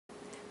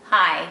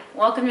Hi,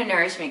 welcome to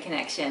Nourishment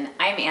Connection.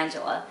 I'm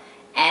Angela,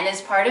 and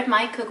as part of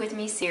my Cook With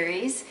Me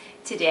series,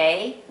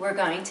 today we're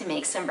going to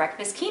make some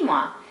breakfast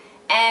quinoa.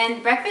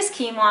 And breakfast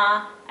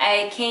quinoa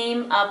I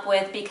came up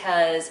with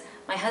because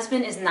my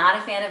husband is not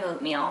a fan of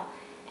oatmeal,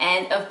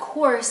 and of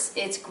course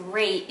it's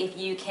great if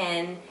you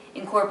can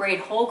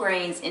incorporate whole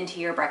grains into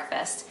your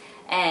breakfast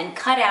and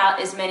cut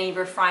out as many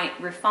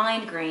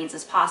refined grains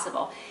as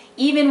possible.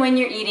 Even when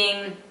you're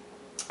eating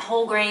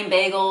whole grain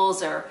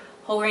bagels or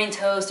whole grain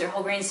toast or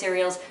whole grain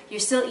cereals, you're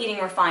still eating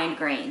refined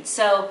grains.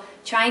 So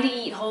trying to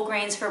eat whole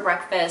grains for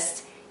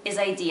breakfast is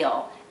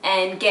ideal,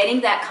 and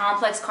getting that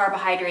complex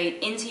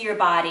carbohydrate into your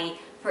body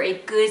for a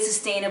good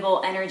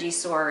sustainable energy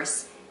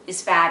source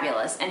is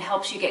fabulous and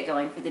helps you get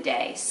going for the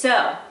day.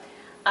 So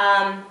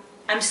I'm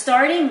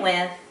starting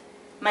with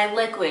my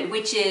liquid,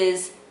 which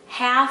is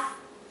half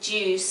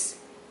juice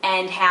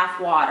and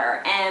half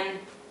water, and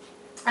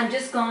I'm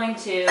just going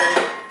to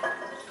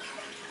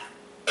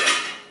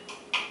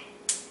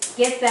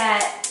get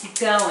that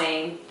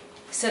going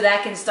so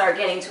that can start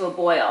getting to a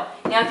boil.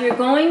 Now if you're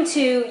going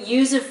to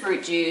use a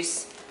fruit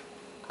juice,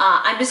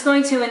 I'm just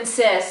going to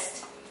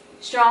insist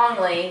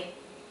strongly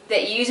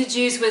that you use a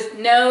juice with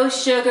no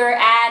sugar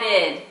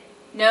added.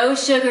 No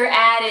sugar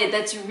added.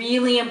 That's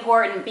really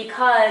important,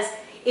 because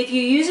if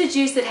you use a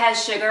juice that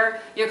has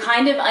sugar, you're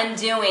kind of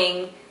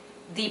undoing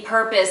the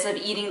purpose of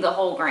eating the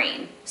whole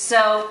grain.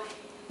 So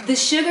the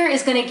sugar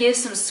is going to give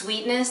some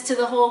sweetness to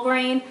the whole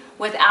grain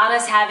without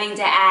us having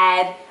to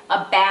add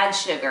a bad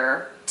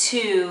sugar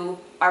to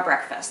our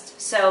breakfast.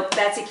 So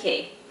that's a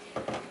key.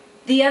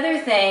 The other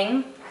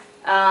thing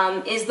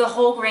is the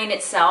whole grain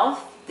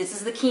itself. This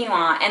is the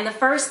quinoa, and the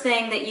first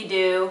thing that you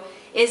do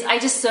is I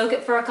just soak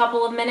it for a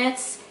couple of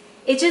minutes.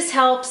 It just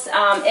helps, it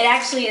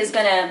actually is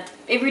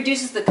it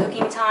reduces the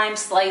cooking time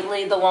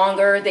slightly the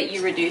longer that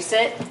you reduce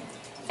it.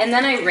 And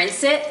then I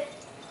rinse it.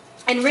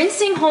 And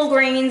rinsing whole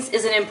grains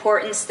is an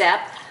important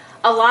step.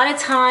 A lot of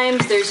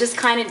times there's just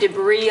kind of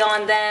debris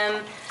on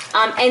them.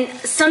 And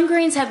some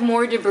grains have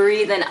more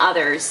debris than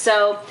others.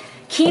 So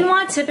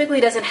quinoa typically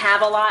doesn't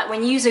have a lot.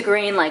 When you use a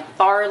grain like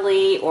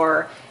barley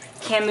or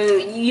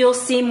camu, you'll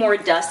see more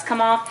dust come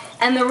off.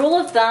 And the rule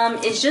of thumb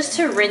is just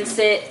to rinse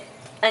it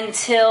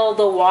until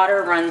the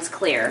water runs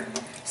clear.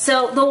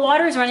 So the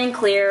water is running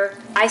clear,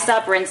 I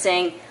stop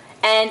rinsing,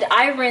 and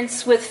I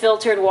rinse with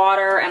filtered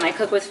water, and I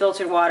cook with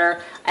filtered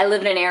water. I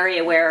live in an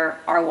area where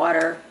our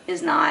water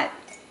is not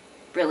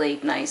really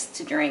nice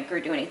to drink or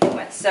do anything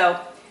with. So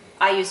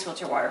I use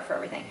filtered water for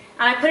everything.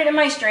 And I put it in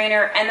my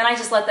strainer, and then I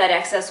just let that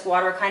excess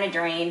water kind of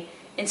drain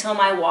until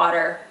my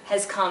water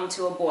has come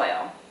to a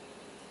boil.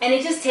 And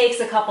it just takes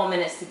a couple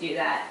minutes to do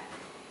that.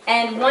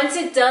 And once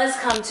it does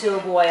come to a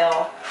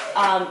boil,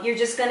 you're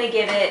just going to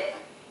give it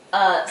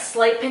a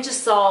slight pinch of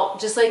salt,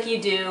 just like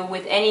you do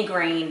with any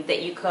grain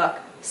that you cook.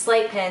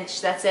 Slight pinch,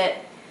 that's it.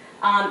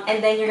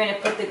 And then you're going to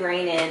put the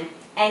grain in,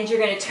 and you're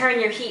going to turn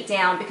your heat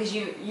down, because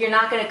you're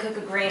not going to cook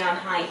a grain on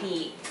high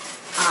heat.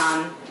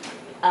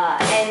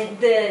 And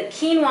the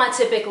quinoa,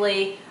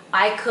 typically,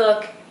 I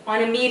cook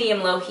on a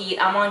medium-low heat.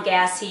 I'm on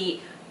gas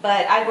heat,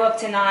 but I go up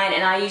to 9,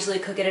 and I usually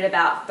cook it at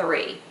about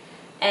 3.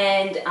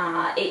 And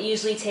it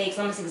usually takes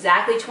almost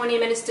exactly 20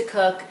 minutes to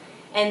cook,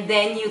 and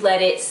then you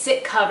let it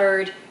sit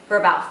covered for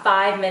about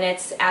 5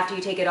 minutes after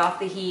you take it off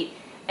the heat,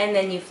 and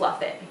then you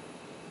fluff it.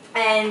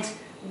 And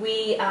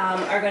we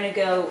are going to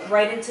go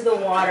right into the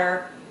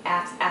water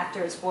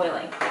after it's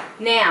boiling.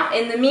 Now,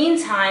 in the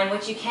meantime,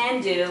 what you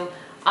can do,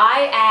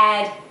 I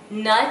add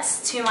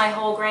nuts to my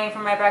whole grain for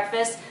my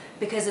breakfast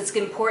because it's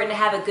important to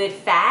have a good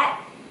fat.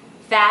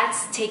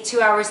 Fats take 2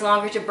 hours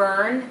longer to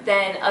burn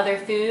than other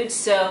foods,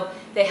 so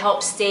they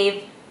help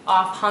stave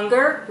off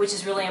hunger, which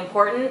is really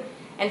important.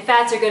 And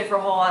fats are good for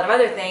a whole lot of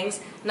other things.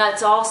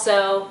 Nuts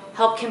also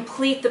help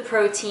complete the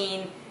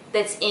protein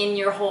that's in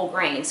your whole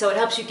grain. So it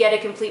helps you get a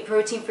complete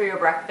protein for your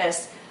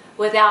breakfast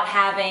without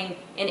having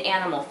an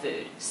animal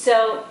food.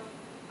 So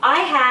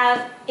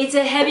it's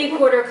a heavy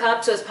 1/4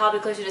 cup, so it's probably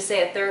closer to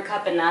say a 1/3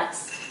 cup of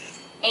nuts.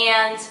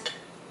 And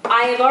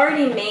I have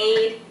already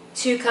made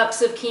 2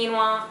 cups of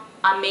quinoa.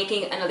 I'm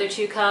making another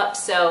 2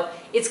 cups, so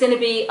it's going to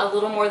be a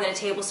little more than a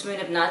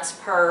tablespoon of nuts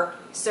per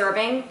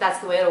serving. That's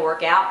the way it'll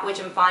work out, which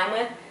I'm fine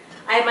with.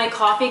 I have my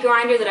coffee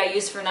grinder that I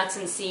use for nuts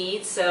and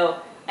seeds, so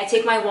I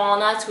take my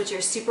walnuts, which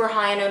are super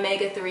high in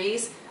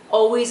omega-3s,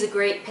 always a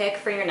great pick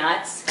for your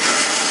nuts.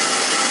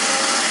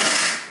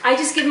 I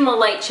just give them a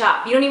light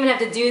chop. You don't even have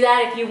to do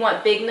that if you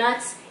want big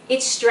nuts.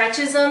 It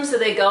stretches them so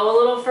they go a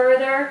little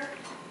further,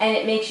 and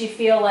it makes you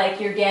feel like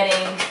you're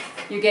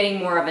getting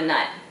more of a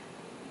nut.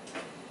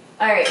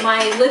 Alright,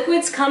 my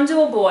liquids come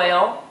to a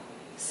boil,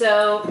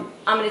 so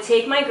I'm going to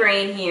take my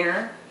grain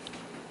here,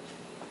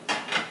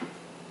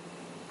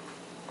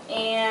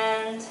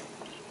 and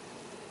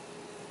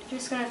I'm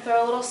just going to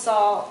throw a little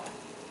salt,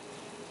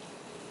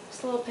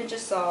 just a little pinch of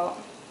salt,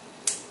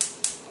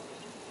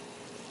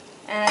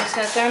 and I'm just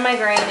going to throw my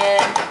grain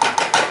in,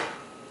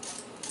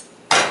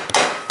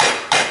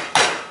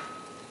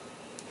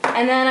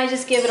 and then I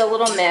just give it a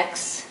little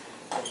mix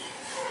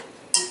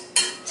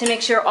to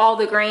make sure all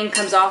the grain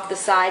comes off the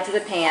sides of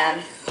the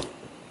pan.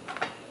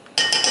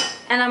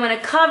 and I'm going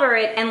to cover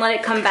it and let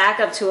it come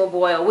back up to a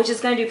boil, which is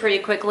going to do pretty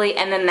quickly,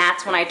 and then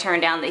that's when I turn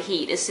down the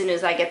heat, as soon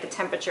as I get the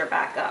temperature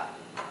back up.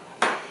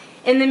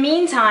 In the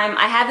meantime,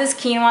 I have this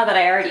quinoa that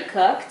I already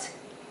cooked,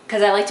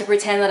 because I like to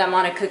pretend that I'm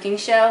on a cooking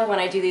show when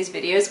I do these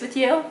videos with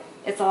you.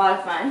 It's a lot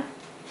of fun.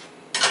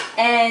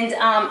 And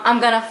I'm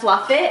going to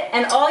fluff it,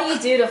 and all you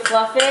do to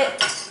fluff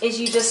it is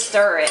you just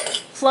stir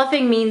it.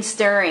 Fluffing means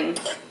stirring.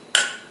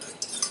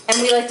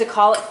 And we like to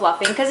call it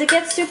fluffing because it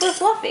gets super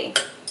fluffy.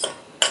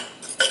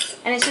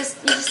 And it's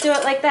just, you just do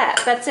it like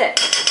that. That's it.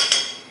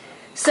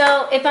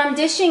 So if I'm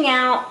dishing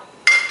out,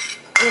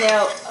 you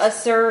know, a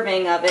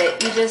serving of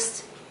it, you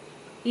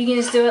can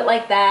just do it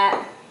like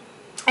that.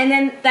 And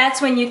then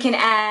that's when you can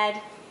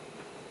add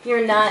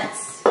your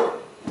nuts.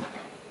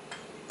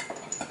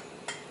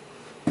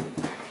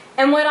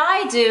 And what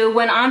I do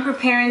when I'm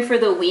preparing for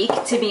the week,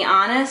 to be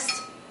honest,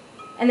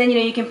 and then, you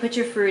know, you can put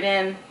your fruit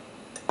in,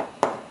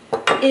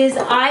 is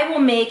I will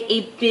make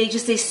a big,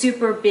 just a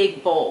super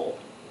big bowl.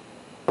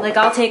 Like,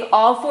 I'll take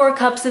all 4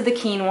 cups of the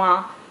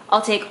quinoa,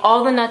 I'll take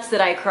all the nuts that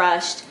I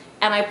crushed,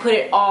 and I put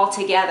it all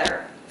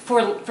together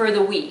for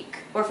the week,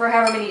 or for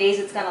however many days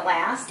it's gonna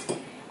last.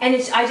 And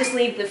I just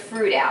leave the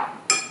fruit out.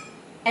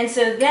 And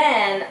so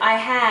then I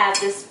have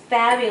this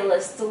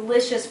fabulous,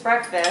 delicious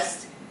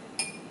breakfast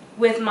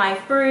with my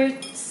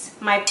fruits,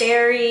 my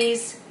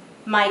berries,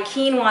 my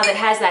quinoa that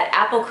has that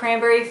apple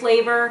cranberry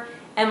flavor,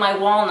 and my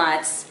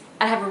walnuts.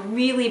 I have a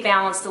really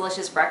balanced,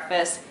 delicious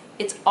breakfast.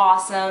 It's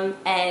awesome,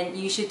 and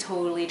you should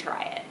totally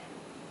try it.